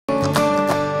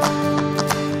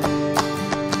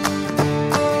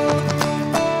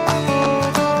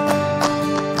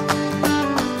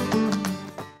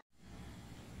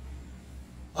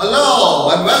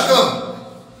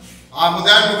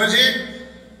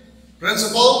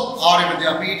Principal R.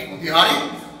 Mukherjee,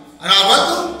 and I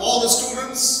welcome all the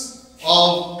students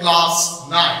of class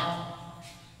 9.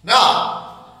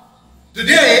 Now,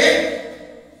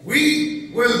 today we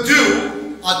will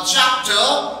do a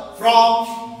chapter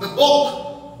from the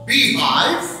book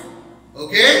Beehive,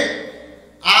 okay?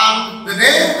 And the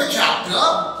name of the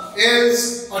chapter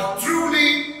is A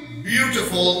Truly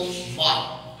Beautiful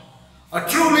Mind. A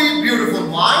Truly Beautiful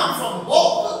Mind from the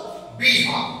book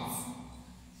Beehive.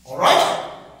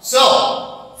 Alright?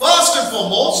 So, first and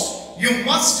foremost, you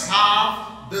must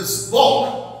have this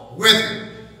book with you.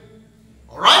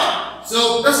 Alright?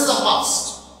 So, this is a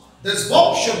must. This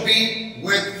book should be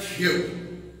with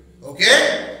you.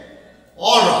 Okay?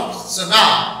 Alright. So,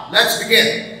 now, let's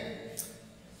begin.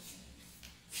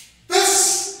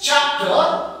 This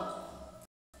chapter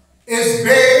is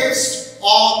based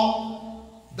on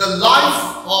the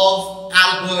life of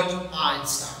Albert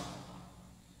Einstein.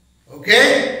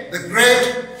 Okay, the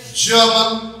great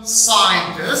German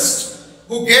scientist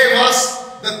who gave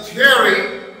us the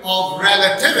theory of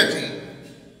relativity.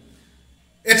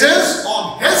 It is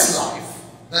on his life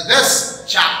that this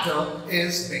chapter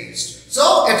is based.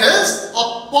 So it is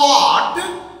a part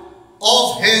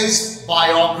of his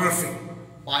biography.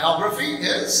 Biography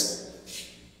is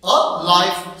a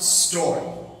life story.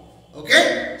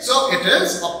 Okay, so it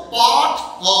is a part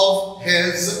of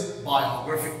his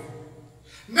biography.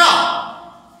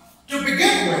 Now, to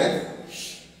begin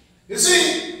with, you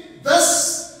see,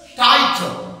 this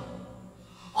title,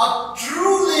 A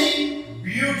Truly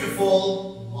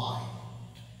Beautiful Mind.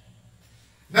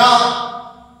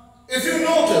 Now, if you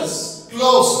notice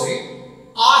closely,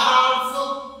 I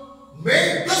have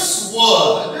made this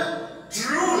word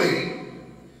truly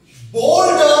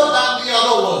bolder than the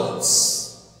other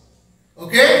words.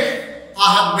 Okay?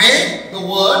 I have made the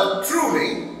word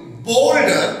truly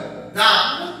bolder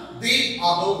than the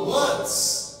other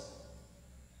words.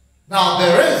 Now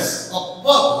there is a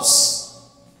purpose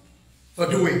for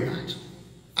doing that.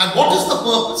 And what is the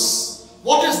purpose?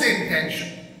 What is the intention?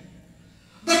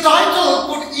 The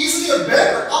title could easily have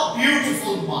been A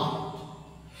Beautiful Mind.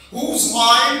 Whose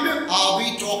mind are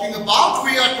we talking about?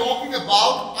 We are talking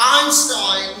about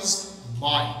Einstein's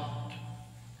mind.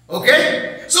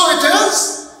 Okay? So it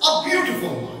is a beautiful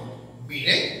mind,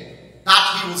 meaning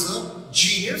that he was a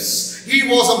genius. He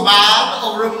was a man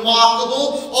of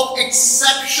remarkable, of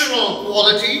exceptional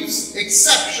qualities,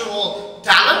 exceptional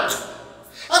talent,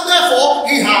 and therefore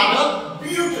he had a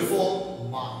beautiful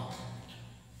mind.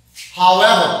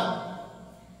 However,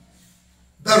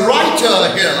 the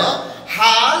writer here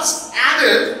has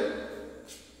added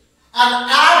an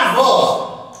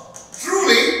adverb.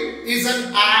 Truly is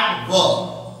an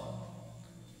adverb.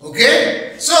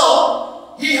 Okay?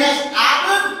 So, he has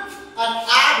added an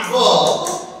adverb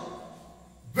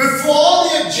before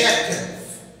the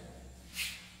adjective.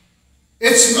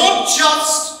 It's not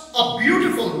just a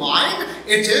beautiful mind,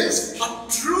 it is a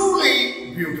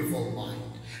truly beautiful mind.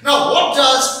 Now, what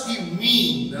does he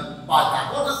mean by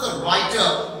that? What does the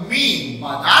writer mean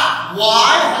by that?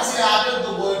 Why has he added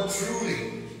the word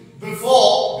truly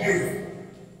before beautiful?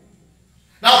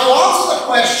 Now, to answer the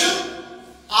question,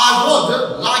 I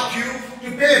would like you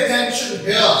to pay attention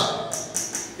here.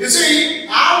 You see,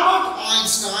 Albert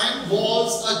Einstein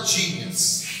was a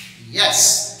genius.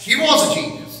 Yes, he was a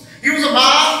genius. He was a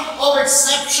man of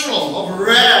exceptional, of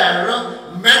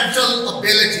rare mental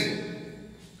ability.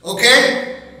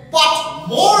 Okay? But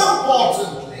more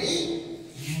importantly,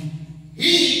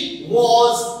 he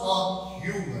was a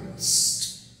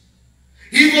humanist.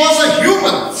 He was a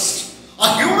humanist.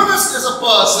 A humanist is a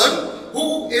person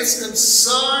who is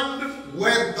concerned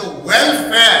with the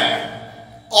welfare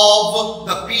of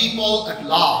the people at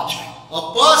large.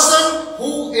 A person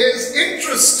who is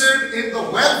interested in the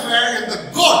welfare, in the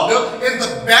good, in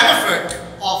the benefit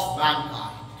of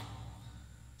mankind.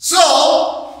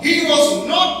 So, he was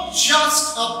not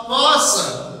just a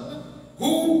person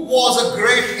who was a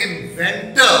great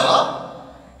inventor,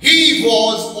 he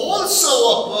was also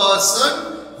a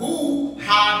person who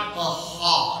had a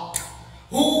heart,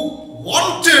 who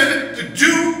wanted to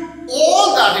do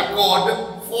all that he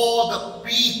could for the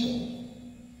people.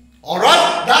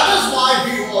 Alright? That is why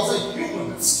he was a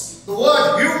humanist. The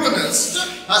word humanist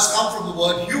has come from the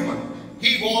word human.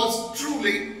 He was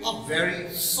truly a very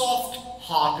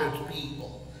soft-hearted person.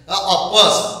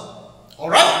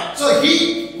 Alright? So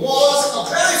he was a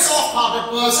very soft-hearted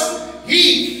person.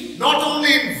 He not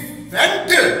only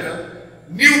invented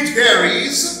new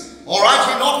theories,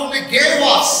 alright, he not only gave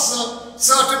us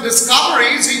certain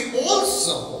discoveries, he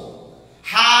also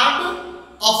had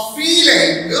a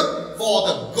feeling for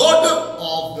the good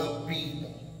of the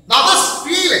people. Now this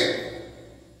feeling,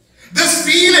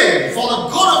 for the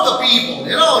good of the people.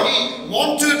 You know, he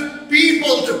wanted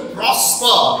people to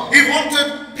prosper. He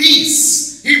wanted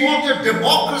peace. He wanted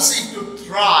democracy to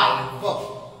thrive.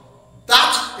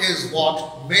 That is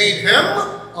what made him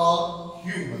a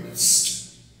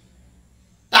humanist.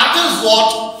 That is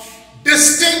what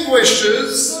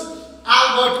distinguishes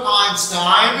Albert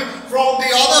Einstein from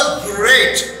the other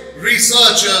great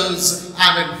researchers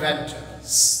and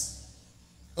inventors.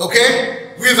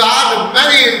 Okay? We've had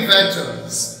many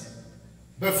inventors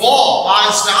before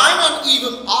Einstein and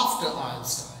even after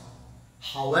Einstein.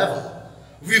 However,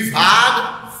 we've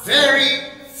had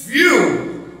very few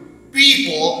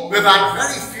people, we've had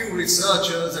very few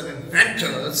researchers and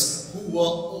inventors who were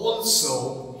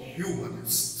also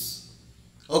humanists.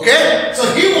 Okay?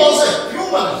 So he was a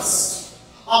humanist,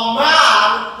 a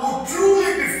man who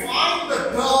truly defined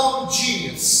the term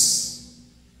genius.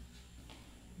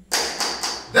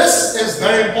 This is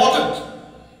very important.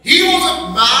 He was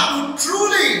a man who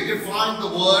truly defined the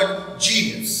word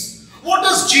genius. What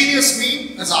does genius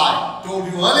mean? As I told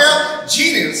you earlier,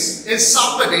 genius is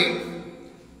somebody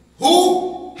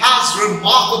who has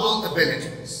remarkable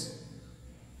abilities.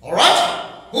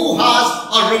 Alright? Who has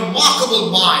a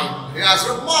remarkable mind. He has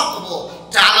remarkable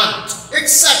talent.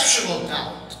 Exceptional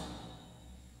talent.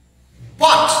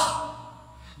 But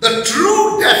the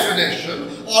true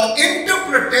definition or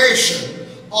interpretation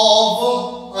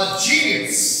of a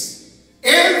genius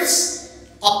is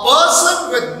a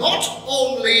person with not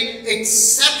only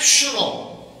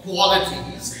exceptional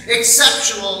qualities,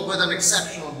 with an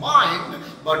exceptional mind,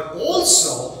 but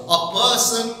also a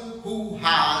person who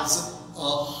has a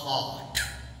heart.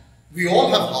 We all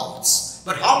have hearts,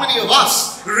 but how many of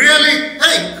us really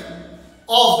think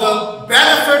of the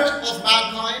benefit of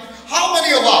mankind? How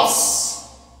many of us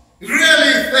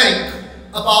really think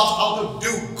about how to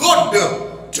do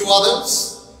good to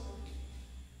others?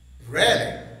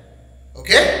 Really?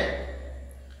 Okay?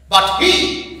 But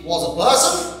he was a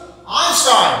person,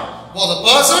 Einstein was a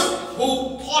person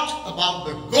who thought about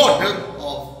the good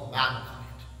of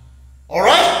mankind.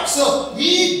 Alright? So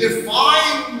he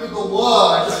defined the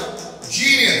word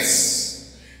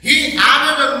genius. He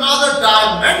added another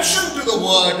dimension to the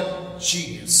word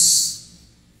genius.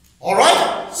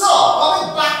 Alright? So,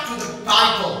 coming back to the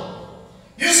title.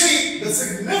 You see, the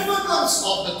significance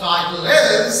of the title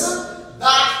is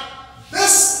that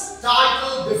this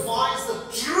title defines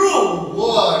the true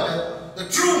word, the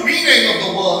true meaning of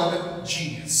the word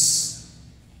genius.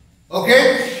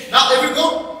 Okay? Now, if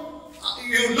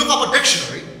you look up a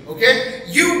dictionary, okay,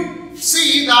 you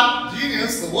see that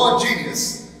genius, the word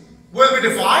genius, will be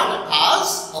defined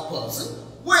as a person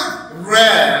with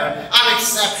rare and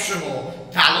exceptional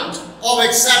talent or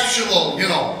exceptional,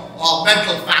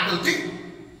 mental faculty.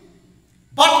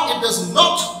 But it does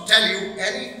not tell you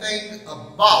anything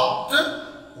about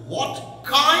what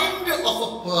kind of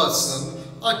a person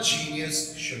a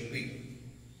genius should be.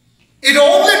 It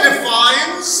only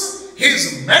defines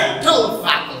his mental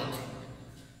faculty,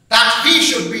 that he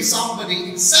should be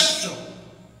somebody exceptional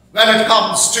when it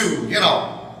comes to,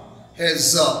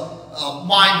 his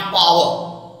mind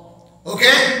power.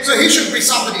 Okay? So he should be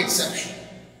somebody exceptional.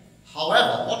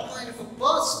 However, what kind of a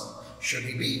person should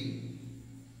he be?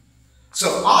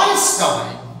 So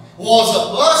Einstein was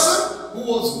a person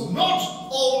who was not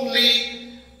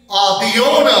only the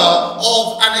owner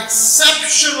of an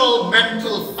exceptional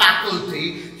mental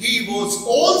faculty, he was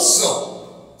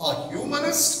also a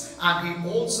humanist, and he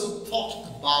also thought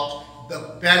about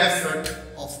the benefit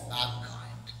of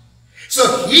mankind.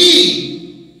 So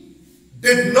he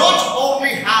did not only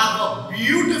have a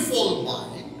beautiful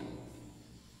mind,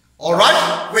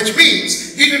 alright, which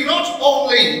means he did not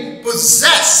only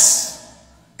possess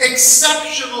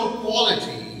exceptional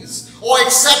qualities or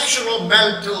exceptional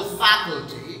mental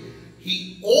faculty,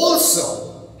 he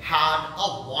also had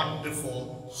a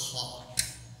wonderful heart.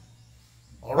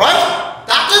 Alright?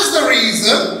 That is the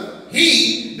reason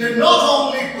he did not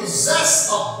only possess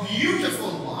a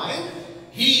beautiful mind,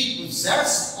 he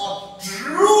possessed a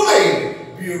truly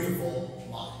beautiful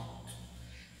mind.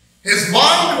 His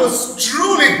mind was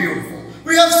truly beautiful.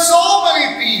 We have so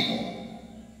many people.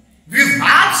 We've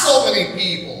had so many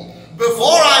people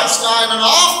before Einstein and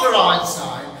after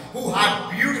Einstein who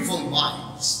had beautiful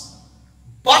minds.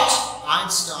 But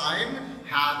Einstein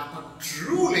had a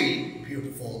truly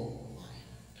beautiful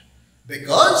mind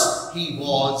because he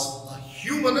was a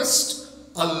humanist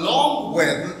along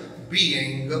with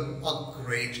being a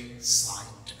great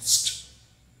scientist.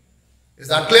 Is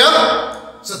that clear?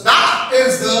 So that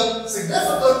is the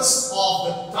significance of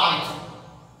the title.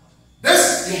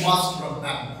 This you must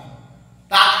remember,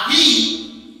 that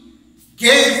he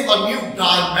gave a new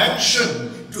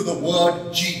dimension to the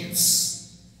word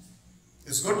genius.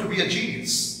 It's good to be a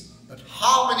genius, but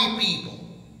how many people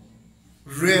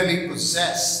really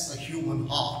possess a human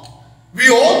heart? We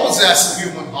all possess a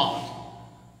human heart,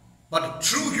 but a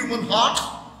true human heart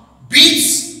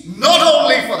beats not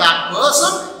only for that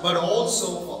person, but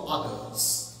also for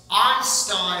others.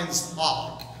 Einstein's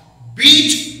heart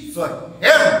beat for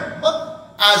him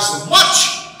as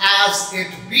much as it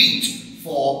beat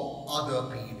for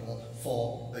other people,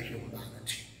 for the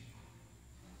humanity.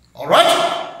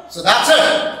 Alright? So that's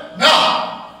it.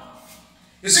 Now,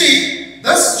 you see,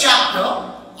 this chapter,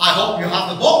 I hope you have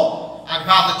the book and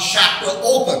have the chapter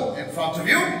open in front of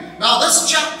you. Now, this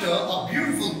chapter, A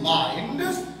Beautiful Mind,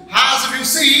 has, if you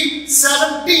see,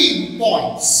 17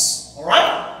 points.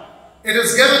 Alright? It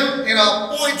is given in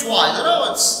a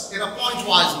point-wise, it's in a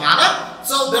point-wise manner.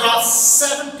 So there are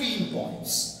 17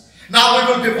 points. Now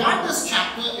we will divide this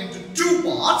chapter into 2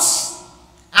 parts,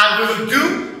 and we will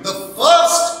do the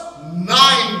first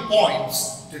 9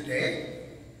 points today,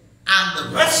 and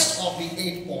the rest of the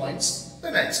 8 points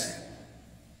the next day.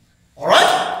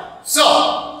 Alright?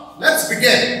 So, let's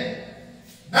begin.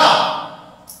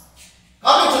 Now,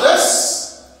 coming to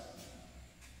this,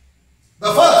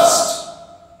 the first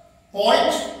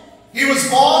point, he was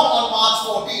born on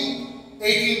March 14,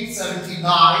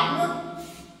 1879,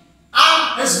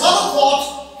 and his mother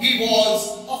thought he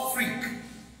was a freak.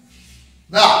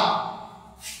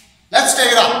 Now, let's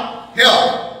take it up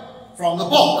here from the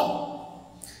book.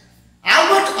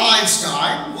 Albert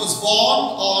Einstein was born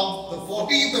on the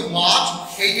 14th of March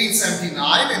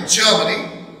 1879 in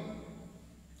Germany,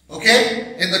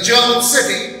 okay, in the German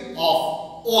city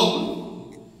of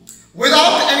Ulm,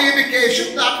 without any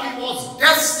indication that he was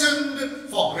destined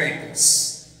for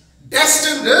greatness.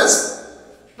 Destined is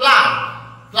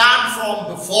planned, planned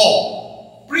from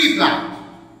before, pre-planned.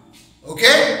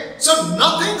 Okay? So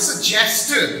nothing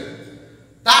suggested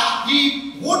that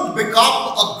he would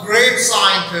become a great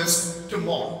scientist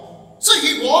tomorrow. So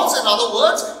he was, in other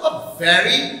words, a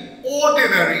very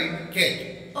ordinary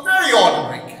kid. A very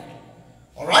ordinary kid.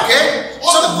 Alright? Okay?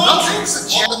 On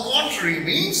the contrary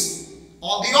means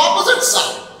on the opposite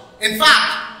side. In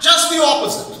fact, just the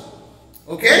opposite.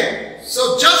 Okay?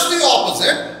 So just the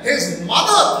opposite, his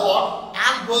mother thought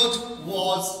Albert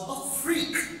was a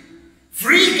freak.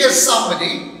 Freak is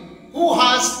somebody who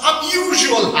has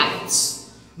unusual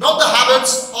habits, not the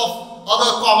habits of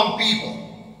other common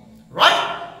people,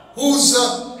 right? Whose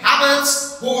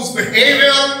habits, whose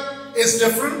behavior is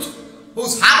different,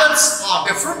 whose habits are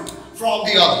different from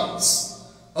the others.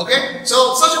 Okay?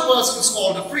 So such a person is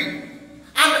called a freak.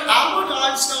 And Albert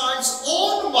Einstein's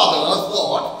own mother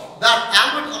thought that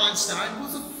Albert Einstein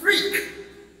was a freak.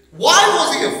 Why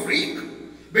was he a freak?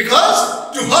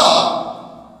 Because to her,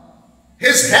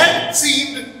 his head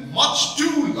seemed much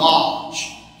too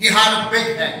large. He had a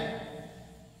big head.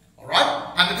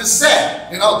 Alright? And it is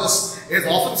said, this is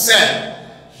often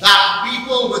said, that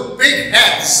people with big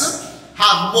heads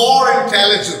have more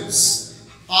intelligence,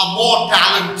 are more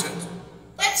talented.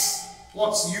 That's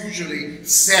what's usually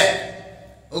said.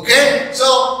 Okay,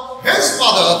 so his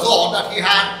mother thought that he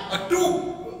had a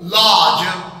too large,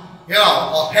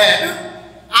 a head,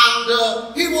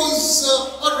 and he was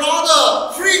a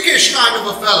rather freakish kind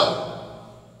of a fellow.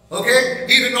 Okay,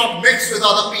 he did not mix with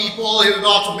other people, he did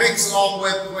not mix along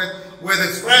with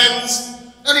his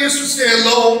friends, and he used to stay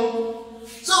alone.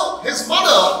 So his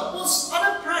mother was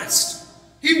unimpressed.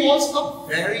 He was a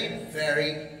very,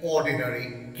 very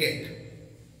ordinary kid.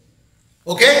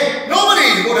 Okay?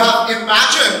 Nobody would have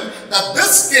imagined that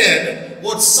this kid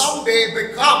would someday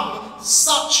become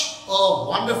such a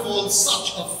wonderful,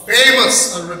 such a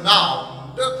famous, a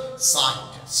renowned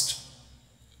scientist.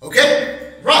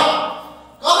 Okay? Right.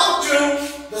 Coming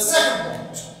to the second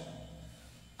point.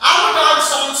 Albert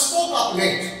Einstein spoke up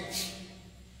late.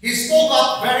 He spoke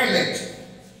up very late.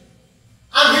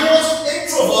 And he was an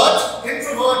introvert.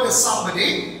 Introvert is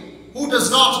somebody who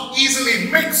does not easily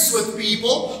mix with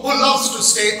people, who loves to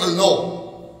stay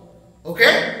alone.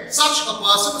 Okay? Such a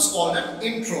person is called an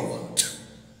introvert.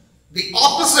 The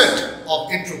opposite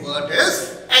of introvert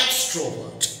is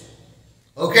extrovert.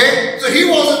 Okay? So he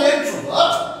was an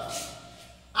introvert,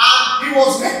 and he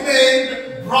was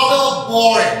nicknamed Brother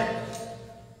Boring.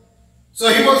 So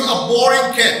he was a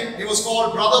boring kid. He was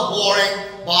called Brother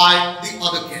Boring by the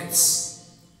other kids.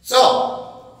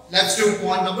 So, let's do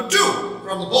point number 2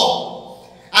 from the book.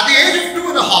 At the age of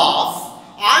 2½,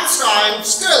 Einstein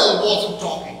still wasn't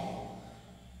talking.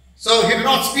 So he did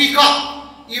not speak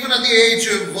up, even at the age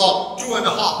of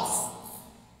 2½.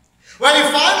 When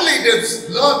he finally did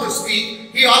learn to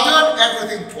speak, he uttered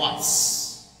everything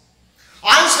twice.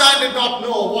 Einstein did not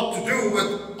know what to do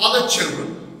with other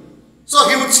children So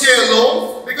he would stay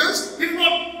alone because he did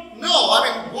not know,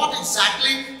 what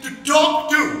exactly to talk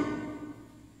to.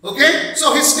 Okay?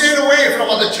 So he stayed away from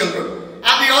other children. And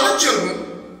the other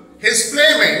children, his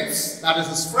playmates, that is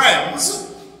his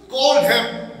friends, called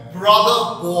him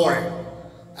Brother Boring.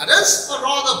 That is a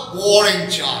rather boring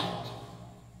child.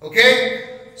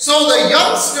 Okay? So the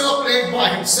youngster played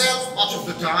by himself much of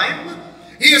the time.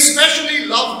 He especially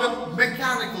loved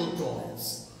mechanical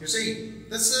toys. You see,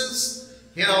 this is,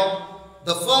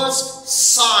 the first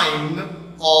sign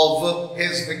of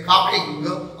his becoming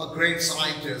a great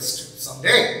scientist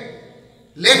someday,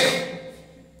 later.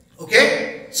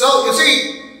 Okay? So, you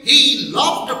see, he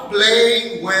loved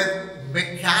playing with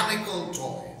mechanical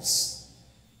toys.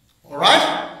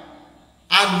 Alright?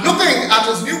 And looking at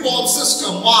his newborn sister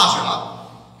Marja,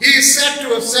 he is said to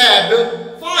have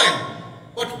said, fine,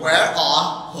 but where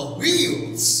are her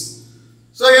wheels?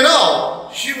 So,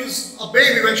 she was a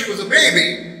baby when she was a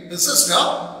baby, his sister.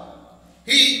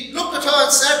 He looked at her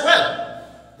and said, well,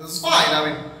 this is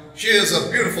fine. She is a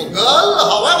beautiful girl.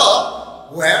 However,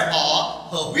 where are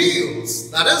her wheels?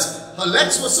 That is, her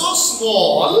legs were so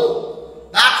small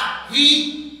that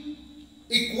he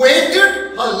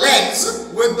equated her legs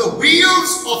with the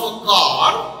wheels of a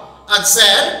car and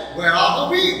said, where are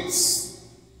her wheels?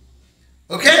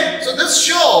 Okay? So this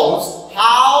shows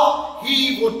how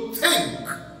he would think,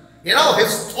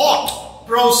 his thought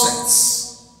process.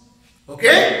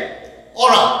 Okay?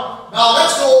 Alright, now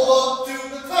let's go over to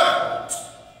the third point.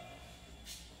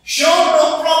 Show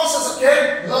no promise as a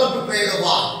kid, learn to play the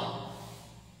violin.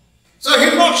 So he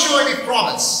did not show any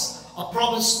promise, a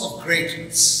promise of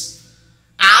greatness.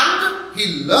 And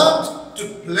he learned to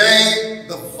play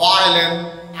the violin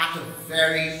at a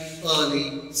very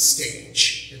early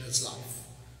stage in his life.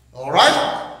 Alright,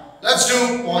 let's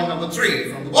do point number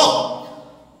 3 from the book.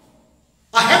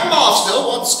 A headmaster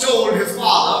once told his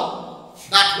father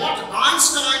that what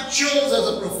Einstein chose as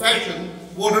a profession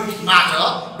wouldn't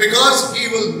matter because he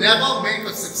will never make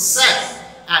a success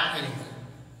at anything.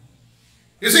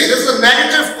 You see, this is a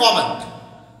negative comment.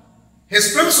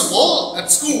 His principal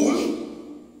at school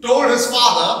told his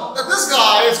father that this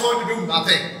guy is going to do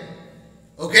nothing.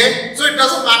 Okay? So it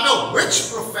doesn't matter which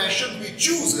profession he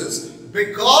chooses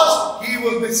because he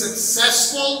will be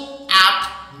successful at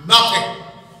nothing.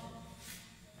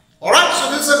 Alright, so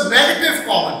this is a negative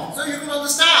comment. So you can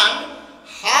understand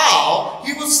how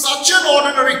he was such an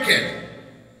ordinary kid.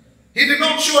 He did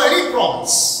not show any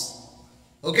promise.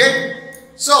 Okay?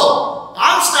 So,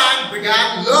 Einstein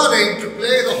began learning to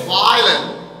play the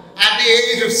violin at the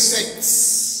age of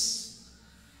 6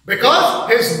 because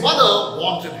his mother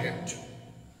wanted him to.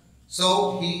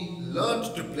 So, he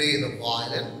learned to play the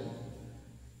violin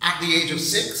at the age of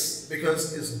 6 because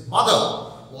his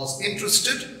mother was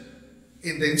interested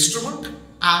in the instrument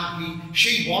and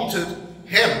she wanted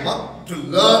him to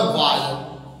learn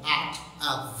violin at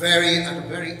a very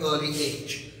early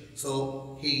age.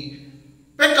 So he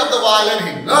picked up the violin,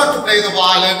 he learned to play the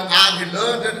violin, and he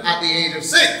learned it at the age of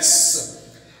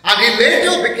 6. And he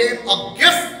later became a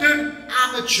gifted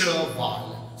amateur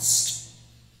violinist.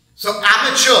 So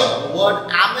amateur, the word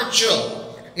amateur,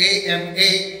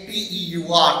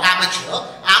 A-M-A-T-E-U-R, amateur.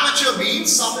 Amateur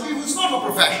means somebody who is not a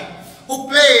profession, who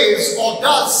plays or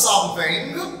does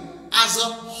something as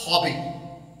a hobby.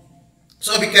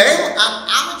 So he became an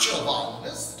amateur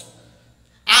violinist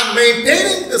and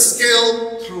maintaining the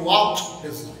skill throughout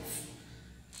his life.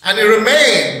 And he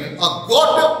remained a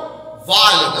good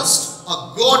violinist,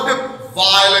 a good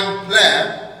violin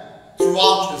player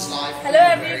throughout his life. Hello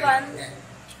everyone,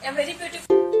 a very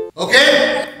beautiful.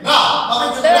 Okay, now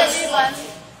coming to the next one.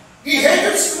 He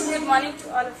hated school. Good morning to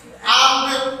all of you.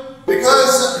 And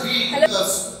because he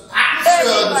was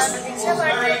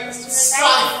very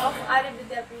stifling.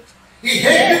 He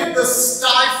hated the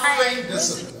stifling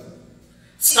discipline.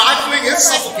 Stifling is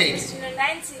suffocating.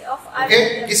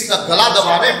 Okay, किसी का गला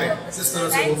दबाने में जिस तरह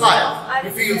से होता है, he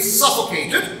feels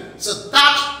suffocated. So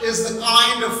that is the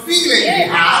kind of feeling he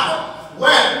had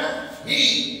when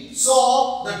he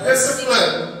saw the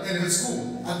discipline in his school,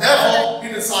 and therefore he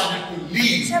decided to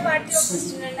leave school. Let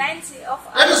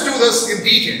us do this in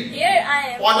detail. Here I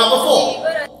am. Point number 4.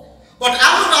 But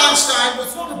Albert Einstein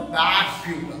was not a bad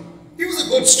pupil. He was a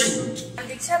good student.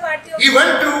 He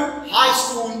went to high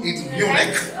school in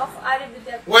Munich,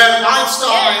 where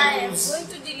Einstein's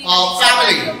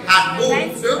family had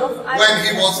moved when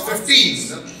he was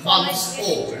 15 months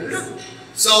old.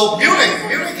 So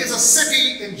Munich is a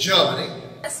city in Germany.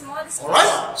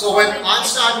 Alright? So when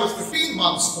Einstein was 15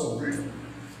 months old,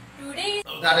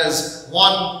 that is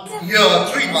 1 year,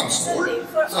 3 months old.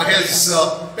 So his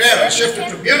parents shifted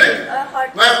to Munich,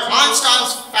 where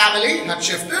Einstein's family had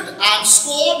shifted and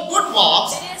scored good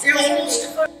marks in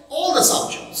almost all the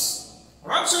subjects.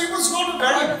 Alright, so he was not a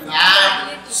very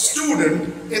bad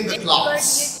student in the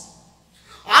class.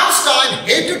 Einstein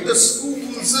hated the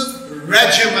school's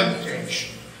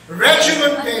regimentation.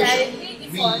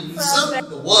 Regimentation means,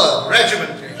 the word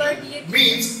regimentation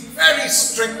means very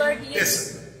strict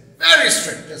discipline. Very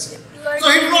strict discipline. So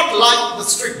he did not like the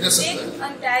strict discipline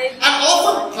and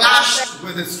often clashed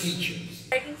with his teachers.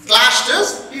 Clashed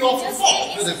is, he often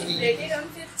fought with his teachers.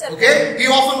 Okay? He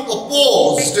often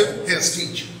opposed his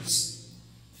teachers.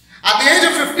 At the age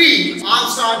of 15,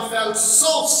 Einstein felt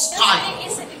so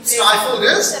stifled. Stifled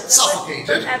is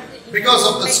suffocated because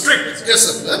of the strict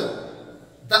discipline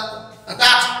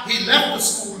that he left the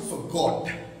school for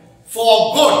good.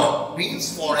 For good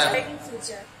means forever.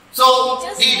 So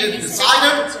he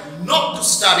decided not to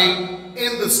study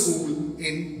in the school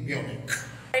in Munich.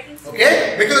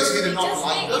 Okay? Because he did not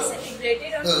like the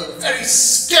very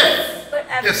stiff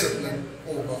discipline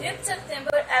over.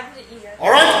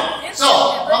 Alright? So,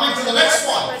 coming to the next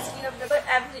point.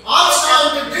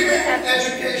 Einstein continued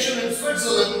education in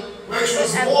Switzerland, which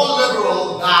was more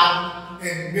liberal than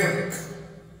in Munich.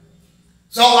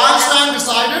 So Einstein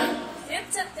decided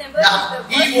that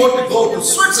he would go to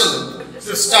Switzerland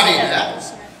to study there.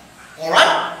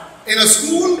 Alright? In a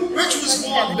school which was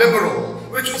more liberal,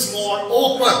 which was more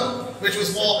open, which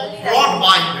was more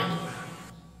broad-minded,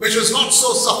 which was not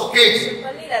so suffocating.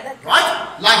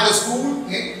 Right? Like the school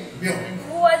in Munich.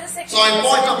 So in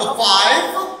point number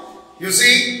 5, you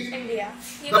see,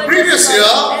 the previous year,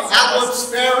 Albert's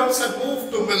parents had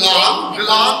moved to Milan.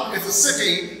 Milan is a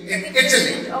city in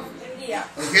Italy.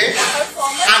 Okay?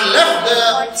 And left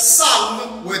their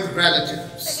son with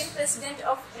relatives.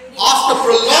 After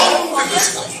prolonged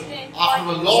discussion,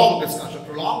 prolonged is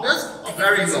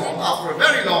after a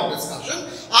very long discussion,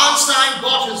 Einstein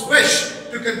got his wish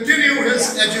to continue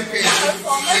his education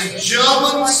in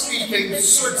German-speaking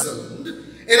Switzerland,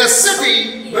 in a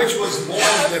city which was more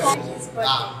liberal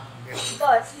than Munich.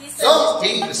 So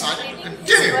he decided to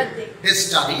continue his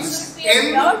studies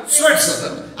in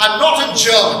Switzerland and not in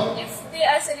Germany.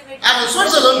 And in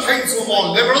Switzerland things were more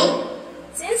liberal,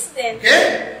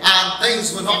 okay, and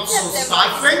things were not so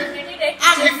stifling,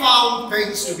 and he found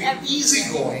things to be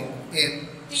easygoing in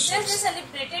Switzerland.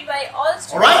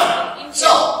 Alright,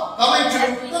 so coming to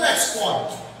the next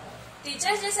point.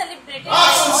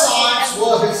 Maths and science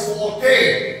were his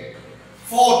forte.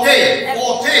 The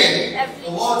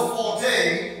word forte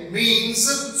means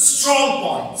strong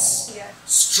points.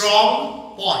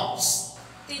 Strong points.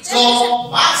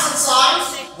 So, maths and science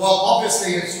were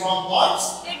obviously his strong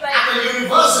points at the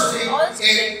university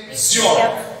in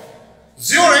Zurich.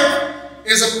 Zurich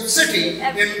is a city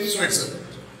in Switzerland.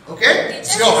 Okay?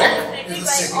 Zurich is a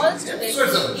city in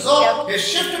Switzerland. So, he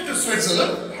shifted to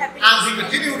Switzerland and he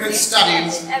continued his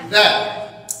studies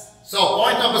there. So,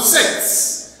 point number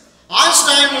 6.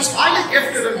 Einstein was highly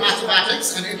gifted in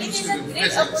mathematics and interested in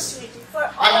physics.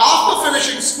 And after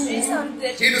finishing school,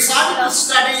 he decided to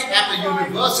study at the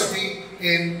university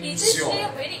in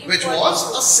Zurich, which was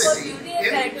a city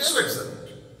in Switzerland.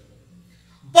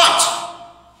 But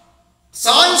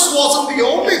science wasn't the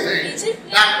only thing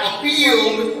that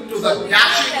appealed to the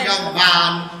dashing young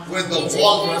man with the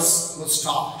walrus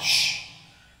moustache.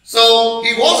 So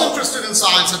he was interested in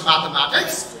science and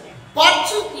mathematics, but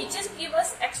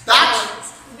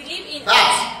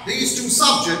that these two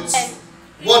subjects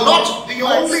were not the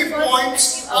only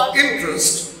points of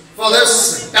interest for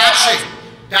this dashing.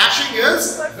 Dashing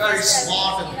is very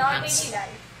smart and handsome.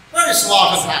 Very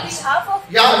smart and handsome.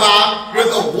 Young man with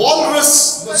a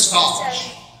walrus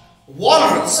moustache.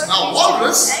 Walrus. Now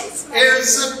walrus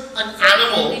is an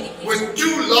animal with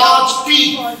 2 large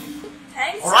teeth.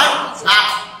 Alright?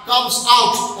 That comes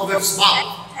out of its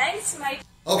mouth.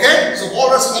 Okay? So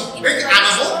walrus is a big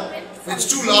animal with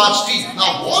 2 large teeth.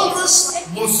 Now, walrus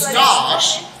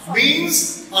moustache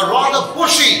means a rather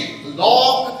bushy,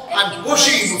 long and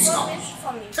bushy moustache.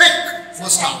 Thick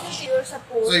moustache.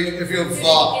 So, if you've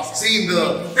seen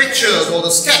the pictures or the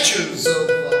sketches of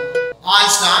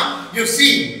Einstein, you've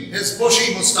seen his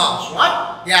bushy moustache,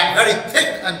 right? He had very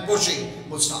thick and bushy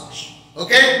moustache.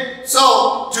 Okay?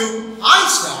 So, to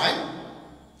Einstein,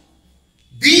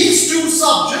 these 2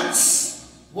 subjects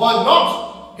were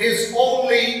not his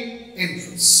only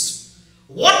interest.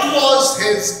 What was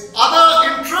his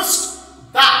other interest?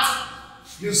 That,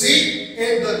 you see,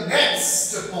 in the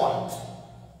next point.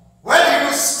 When he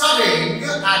was studying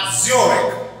at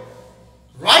Zurich,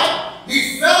 right,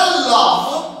 he fell in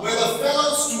love with a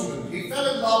fellow student. He fell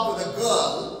in love with a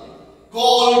girl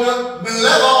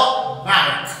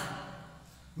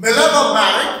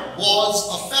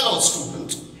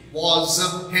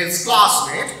was his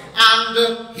classmate,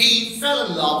 and he fell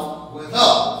in love with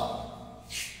her.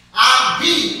 And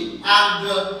he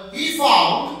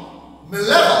found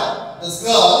Mileva, this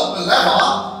girl,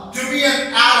 Mileva, to be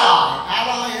an ally.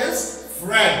 Ally is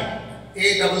friend.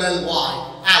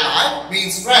 A-L-L-Y. Ally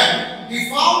means friend. He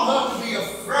found her to be a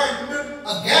friend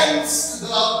against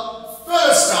the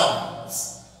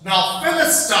Philistines. Now,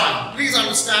 Philistine, please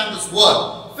understand this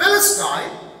word.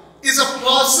 Philistine is a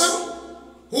person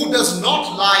who does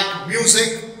not like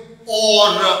music or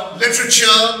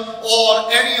literature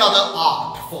or any other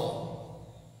art form.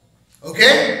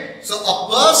 Okay? So a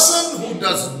person who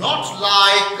does not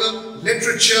like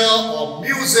literature or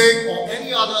music or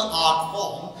any other art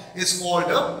form is called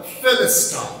a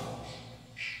Philistine.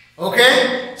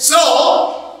 Okay? So,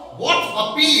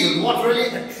 what really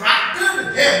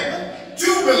attracted him to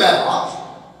Mileva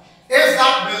is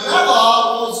that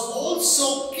Mileva was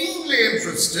also keenly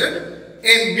interested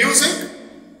in music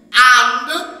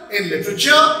and in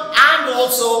literature, and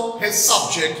also his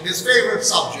subject, his favorite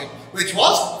subject, which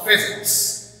was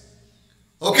physics.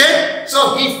 Okay?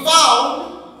 So he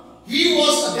found he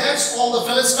was against all the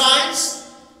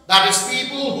Philistines, that is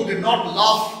people who did not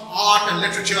love art and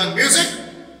literature and music.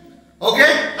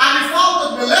 Okay? And he found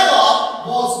that Mileva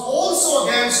was also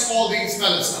against all these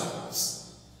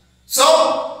Philistines.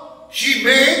 So she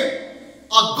made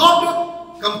a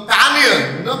good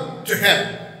companion to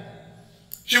him.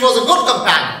 She was a good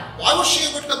companion. Why was she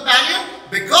a good companion?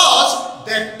 Because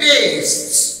their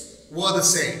tastes were the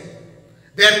same.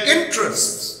 Their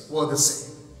interests were the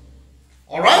same.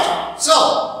 Alright?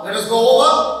 So, let us go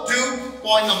over to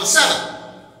point number 7.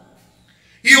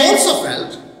 He also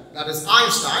felt, that is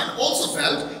Einstein, also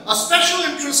felt a special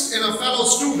interest in a fellow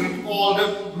student called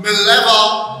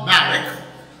Mileva Maric,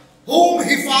 whom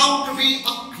he found to be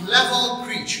a clever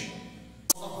creature,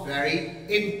 a very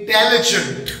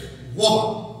intelligent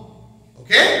woman.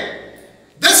 Okay?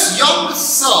 This young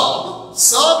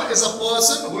Serb is a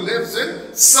person who lives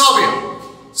in Serbia.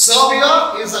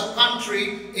 Serbia is a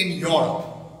country in Europe.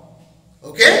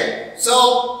 Okay?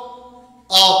 So,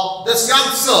 this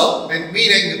young Serb,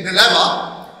 meaning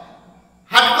Mileva,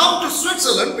 had come to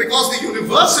Switzerland because the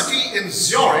university in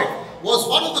Zurich was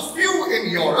one of the few in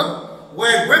Europe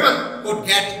where women could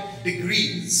get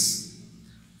degrees.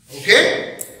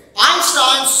 Okay?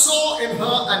 Einstein saw in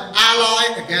her an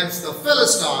ally against the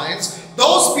Philistines,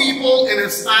 those people in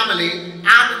his family and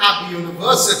at the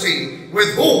university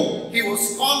with whom he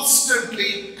was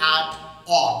constantly at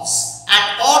odds.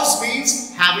 At odds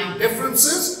means having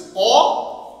differences,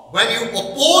 or when you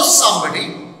oppose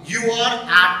somebody, you are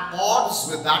at odds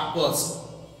with that person.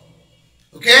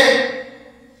 Okay?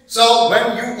 So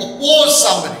when you oppose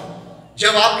somebody,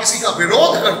 जब आप किसी का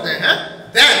विरोध करते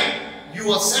हैं, then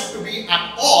you are said to be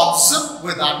at odds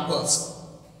with that person.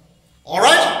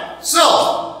 Alright?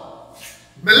 So,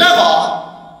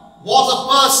 Mileva was a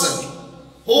person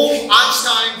whom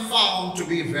Einstein found to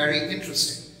be very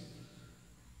interesting.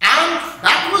 And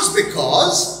that was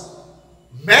because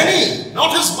many,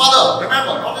 not his mother,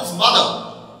 remember, not his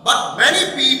mother, but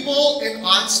many people in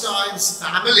Einstein's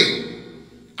family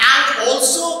and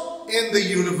also in the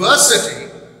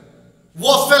university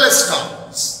were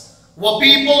Philistines. Were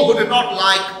people who did not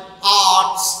like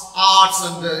arts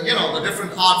and the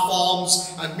different art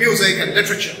forms and music and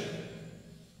literature.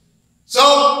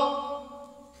 So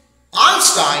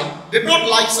Einstein did not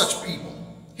like such people.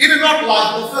 He did not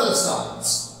like the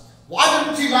Philistines. Why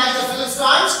didn't he like the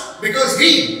Philistines? Because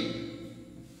he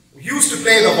used to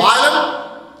play the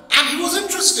violin and he was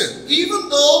interested, even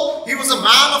though he was a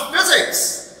man of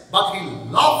physics, but he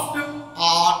loved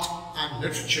art and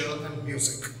literature and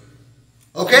music.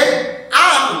 Okay?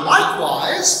 And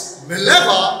likewise,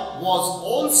 Mileva was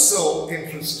also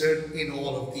interested in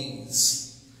all of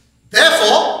these.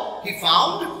 Therefore, he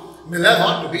found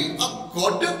Mileva to be a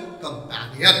good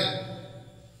companion.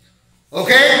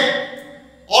 Okay?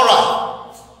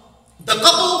 Alright. The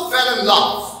couple fell in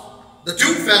love. The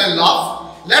two fell in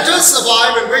love. Letters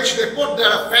survive in which they put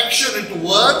their affection into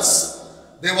words.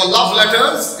 They were love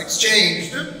letters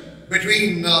exchanged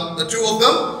between the two of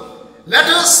them.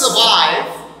 Letters survive,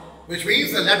 which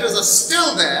means the letters are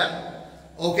still there,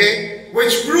 okay,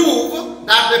 which prove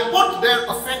that they put their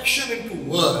affection into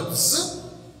words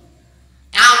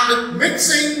and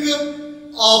mixing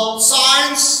of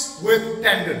science with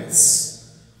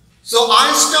tenderness. So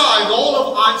Einstein, all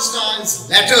of Einstein's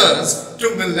letters to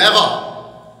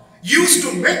Mileva used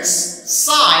to mix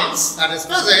science, that is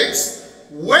physics,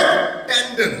 with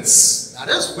tenderness, that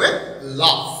is with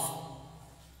love.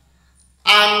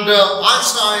 And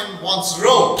Einstein once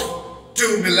wrote to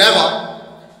Mileva,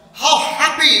 "How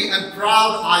happy and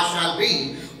proud I shall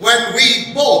be when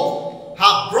we both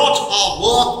have brought our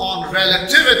work on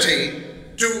relativity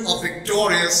to a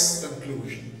victorious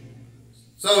conclusion.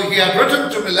 So he had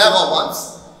written to Mileva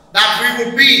once that we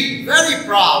would be very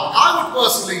proud, I would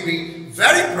personally be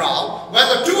very proud, when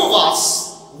the two of us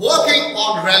working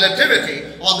on relativity,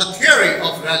 on the theory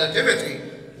of relativity,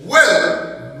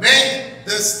 will make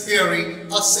this theory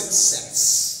a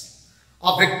success.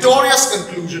 A victorious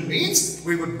conclusion means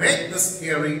we would make this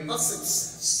theory a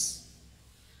success.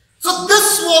 So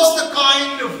this was the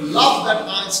kind of love that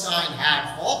Einstein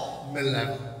had for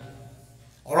Mileva.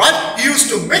 Alright, he used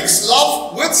to mix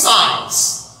love with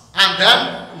science and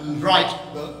then write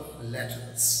the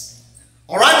letters.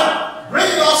 Alright,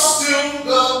 bringing us to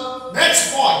the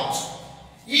next point.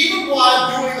 Even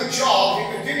while doing the job, he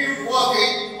continued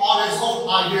working on his own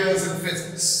ideas in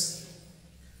physics.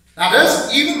 That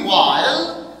is, even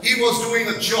while he was doing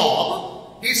a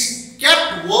job, he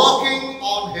kept working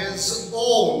on his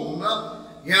own,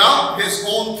 his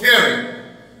own theory.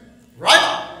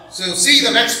 Right? So see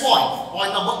the next point,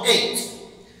 point number 8.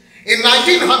 In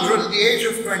 1900, at the age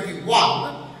of 21,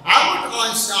 Albert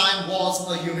Einstein was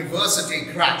a university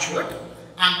graduate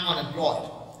and unemployed.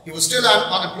 He was still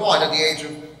unemployed at the age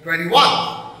of 21.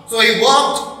 So he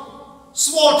worked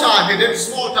small time, he did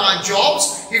small time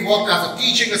jobs. He worked as a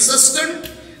teaching assistant,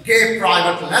 gave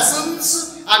private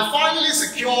lessons, and finally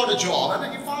secured a job. And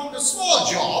then he found a small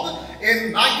job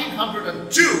in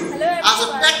 1902 as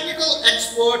a technical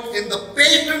expert in the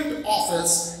patent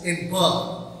office in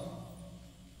Bern.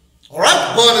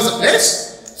 Alright, Bern is a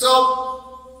place. So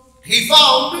he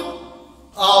found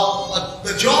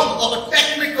the job of a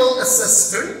technical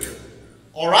assistant,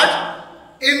 alright,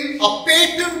 in a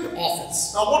patent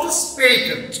office. Now what is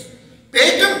patent?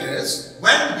 Patent is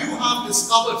when you have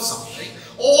discovered something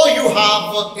or you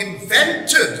have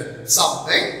invented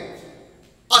something,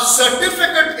 a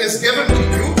certificate is given to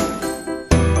you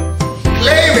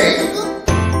claiming,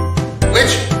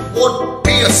 which would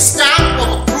be a stamp of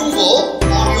approval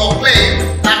on your claim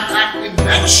that that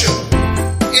invention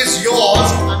is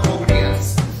yours and nobody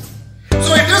else.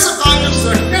 So it is a kind of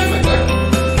certificate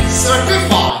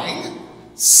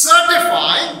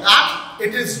certifying that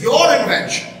it is your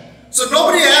invention. So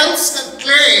nobody else can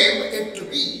claim it to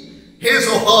be his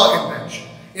or her invention.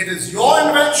 It is your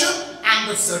invention and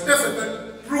the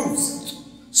certificate proves it.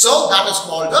 So that is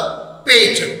called a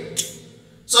patent.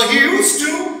 So he used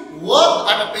to work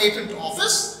at a patent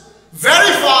office,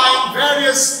 verifying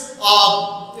various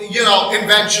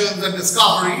inventions and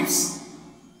discoveries,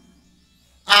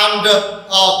 and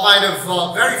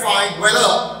verifying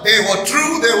whether they were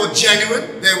true, they were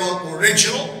genuine, they were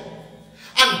original.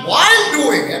 And while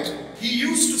doing it, he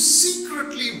used to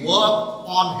secretly work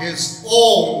on his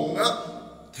own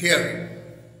theory.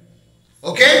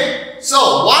 Okay? So,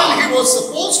 while he was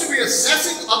supposed to be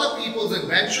assessing other people's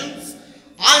inventions,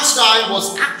 Einstein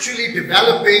was actually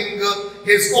developing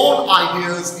his own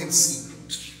ideas in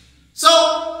secret. So,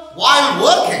 while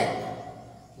working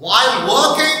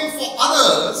for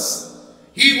others,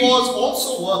 he was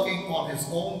also working on his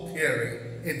own theory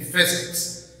in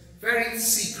physics, very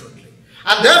secretly.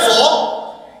 And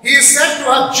therefore, he is said to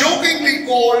have jokingly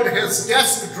called his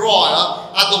desk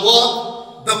drawer at the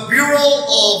work the Bureau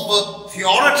of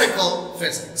Theoretical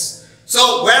Physics.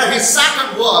 So where he sat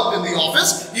and worked in the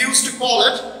office, he used to call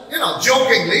it,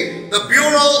 jokingly, the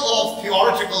Bureau of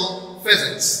Theoretical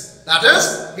Physics. That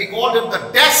is, he called it the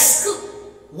desk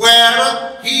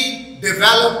where he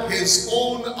developed his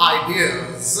own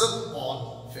ideas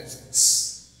on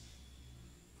physics.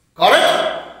 Got it?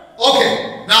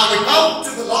 Okay, now we come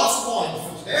to the last point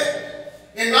for today.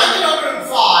 In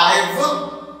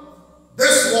 1905,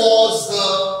 this was the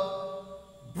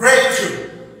breakthrough.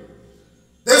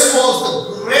 This was the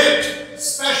great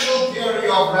special theory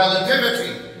of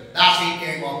relativity that he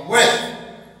came up with.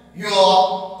 You're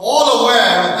all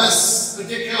aware of this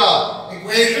particular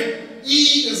equation.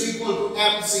 E is equal to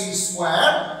mc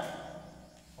squared.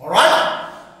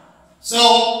 Alright?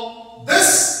 So,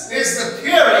 this is the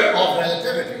theory of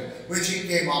relativity which he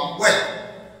came up with,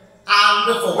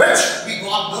 and for which he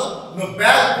got the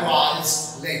Nobel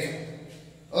Prize later.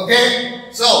 Okay?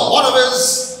 So, one of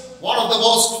the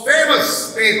most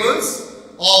famous papers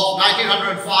of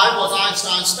 1905 was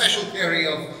Einstein's special theory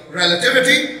of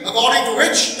relativity, according to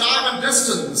which time and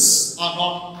distance are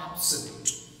not absolute.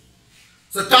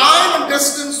 So time and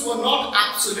distance were not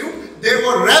absolute, they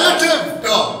were relative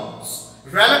terms.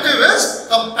 Relative is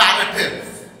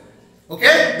comparative.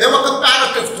 Okay? They were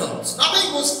comparative terms.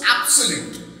 Nothing was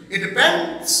absolute. It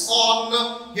depends on,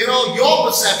 your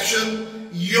perception,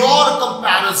 your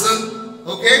comparison,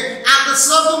 okay, and the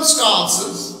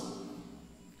circumstances.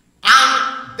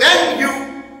 And then you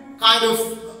kind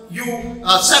of, you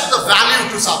set the value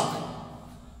to something.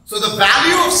 So the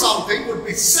value of something would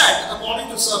be set according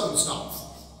to circumstances.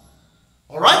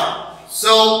 Alright?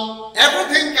 So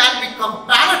everything can be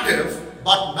comparative,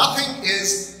 but nothing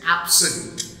is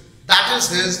absolute. That is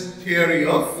his theory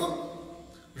of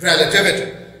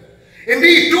relativity.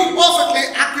 Indeed, two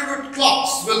perfectly accurate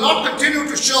clocks will not continue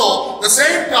to show the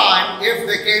same time if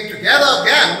they came together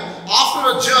again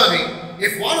after a journey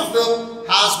if one of them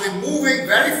has been moving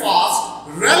very fast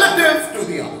relative to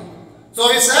the other.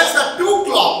 So he says that two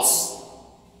clocks,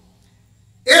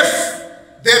 if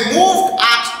they moved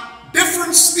at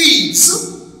different speeds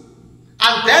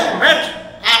and then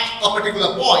met at a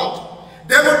particular point,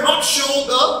 they would not show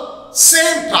the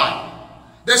same time.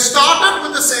 They started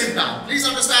with the same time. Please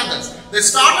understand this. They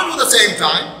started with the same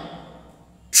time,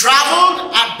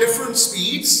 traveled at different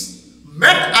speeds,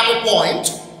 met at a point,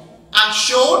 and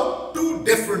showed two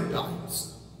different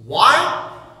times. Why?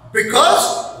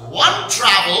 Because one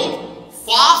traveled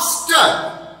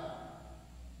faster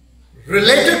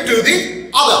related to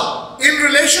the other. In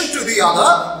relation to the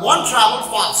other, one traveled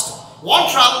faster. One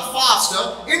traveled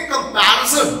faster in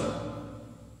comparison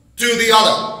to the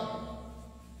other.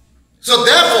 So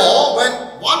therefore, when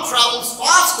one travels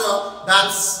faster than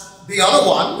the other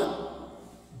one,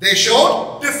 they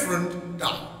showed different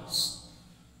times.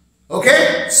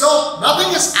 Okay? So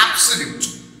nothing is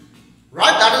absolute.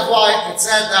 Right? That is why it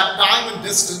said that time and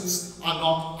distance are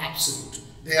not absolute.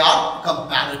 They are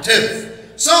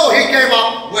comparative. So he came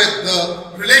up with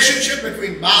the relationship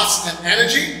between mass and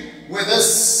energy with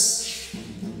this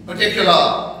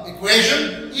particular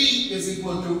equation. E is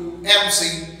equal to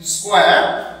mc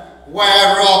square,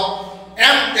 where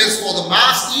m is for the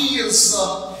mass, E is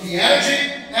the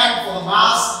energy, m for the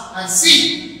mass, and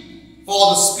c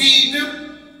for the speed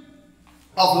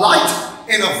of light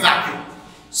in a vacuum.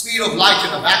 Speed of light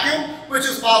in a vacuum, which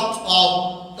is about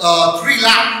 3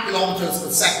 lakh kilometers per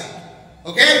second.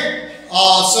 Okay?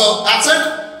 So that's it.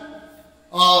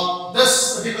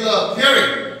 This particular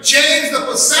theory changed the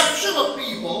perception of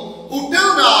people who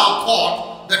till now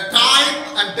thought that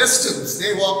time and distance,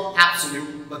 they were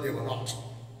absolute, but they were not.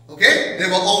 Okay? They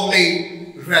were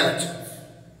only relative.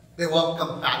 They were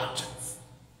comparative.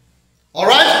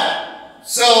 Alright?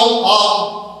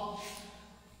 So,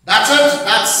 that's it.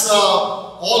 That's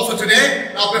all for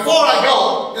today. Now, before I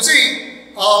go, you see,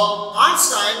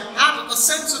 Einstein had a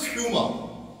sense of humor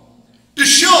to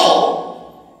show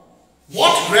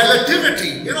what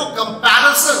relativity,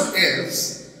 comparison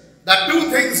is, that two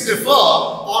things differ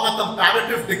on a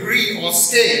comparative degree or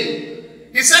scale.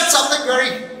 He said something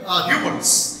very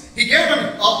humorous. He gave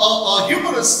a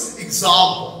humorous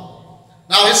example.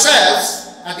 Now he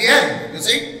says, at the end, you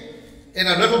see, in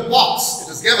a little box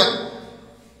it is given,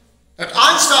 that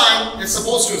Einstein is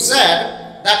supposed to have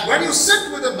said that when you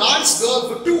sit with a nice girl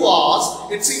for 2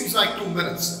 hours, it seems like 2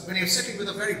 minutes. When you're sitting with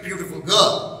a very beautiful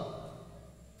girl,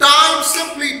 time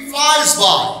simply flies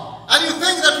by. And you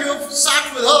think that you have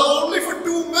sat with her only for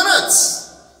 2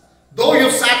 minutes, though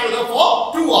you sat with her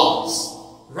for 2 hours,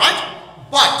 right?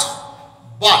 But,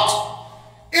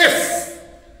 if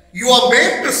you are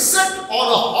made to sit on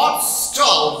a hot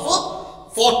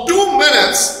stove for 2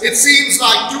 minutes, it seems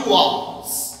like 2 hours.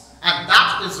 And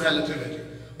that is relativity.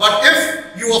 But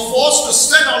if you are forced to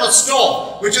sit on a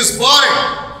stove which is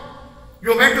burning,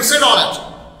 you are made to sit on it.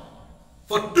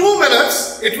 For 2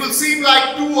 minutes, it will seem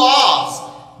like 2 hours.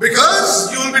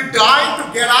 Because you will be dying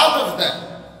to get out of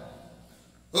them.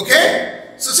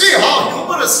 Okay? So see how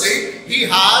humorously he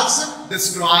has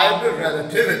described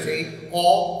relativity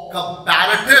or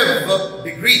comparative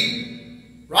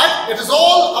degree. Right? It is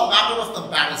all a matter of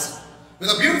comparison. With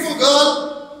a beautiful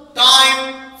girl,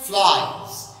 time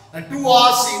flies. And 2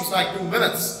 hours seems like 2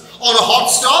 minutes. On a hot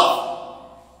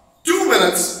stove, 2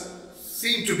 minutes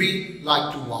seem to be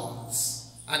like 2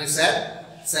 hours. And he said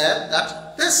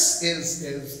that this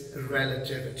is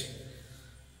relativity.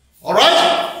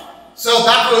 Alright? So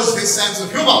that was his sense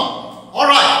of humor.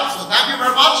 Alright, so thank you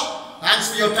very much. Thanks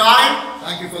for your time.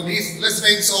 Thank you for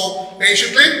listening so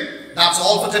patiently. That's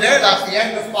all for today. That's the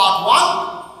end of part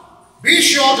 1. Be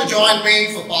sure to join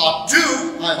me for part 2.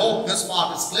 I hope this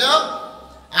part is clear.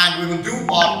 And we will do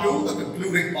part 2, the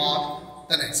concluding part,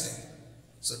 the next day.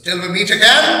 So till we meet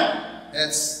again,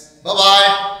 it's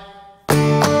bye-bye.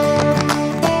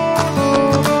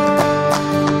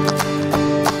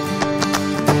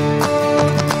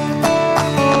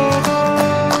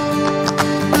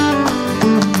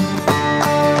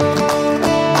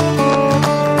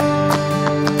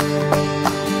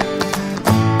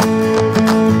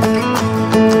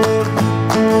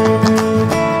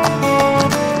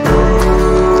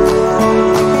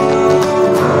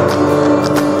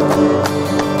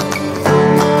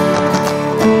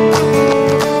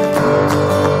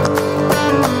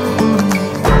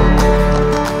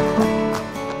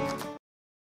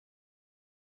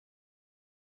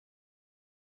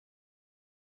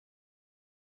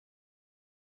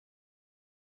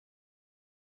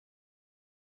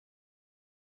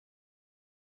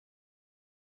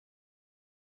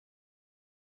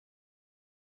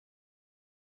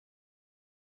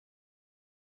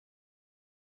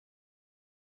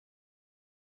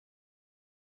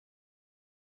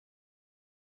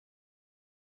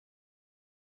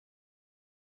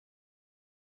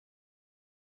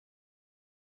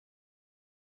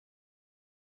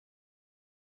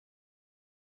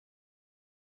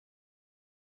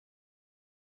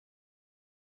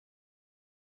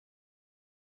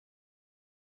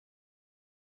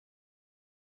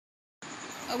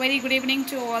 A very good evening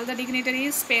to all the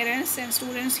dignitaries, parents and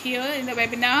students here in the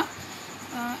webinar.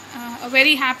 A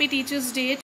very happy Teachers'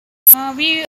 Day.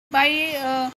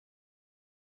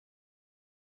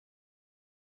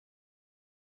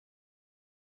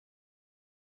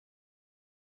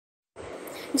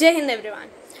 Jai Hind everyone,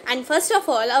 and first of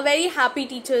all, a very happy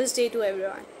Teachers' Day to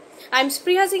everyone. I am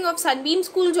Spriya Singh of Sunbeam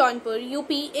School, Jaunpur, UP,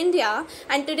 India,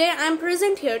 and today I am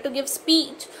present here to give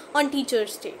speech on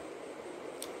Teachers' Day.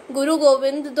 गुरु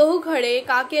गोविंद दोहु खड़े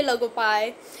काके लगो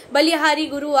पाए, बलिहारी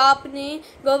गुरु आपने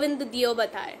गोविंद दियो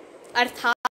बताए.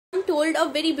 अर्थात I'm told a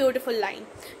very beautiful line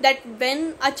that when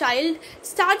a child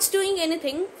starts doing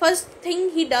anything, first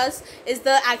thing he does is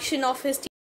the action of his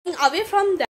teacher. Away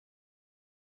from that,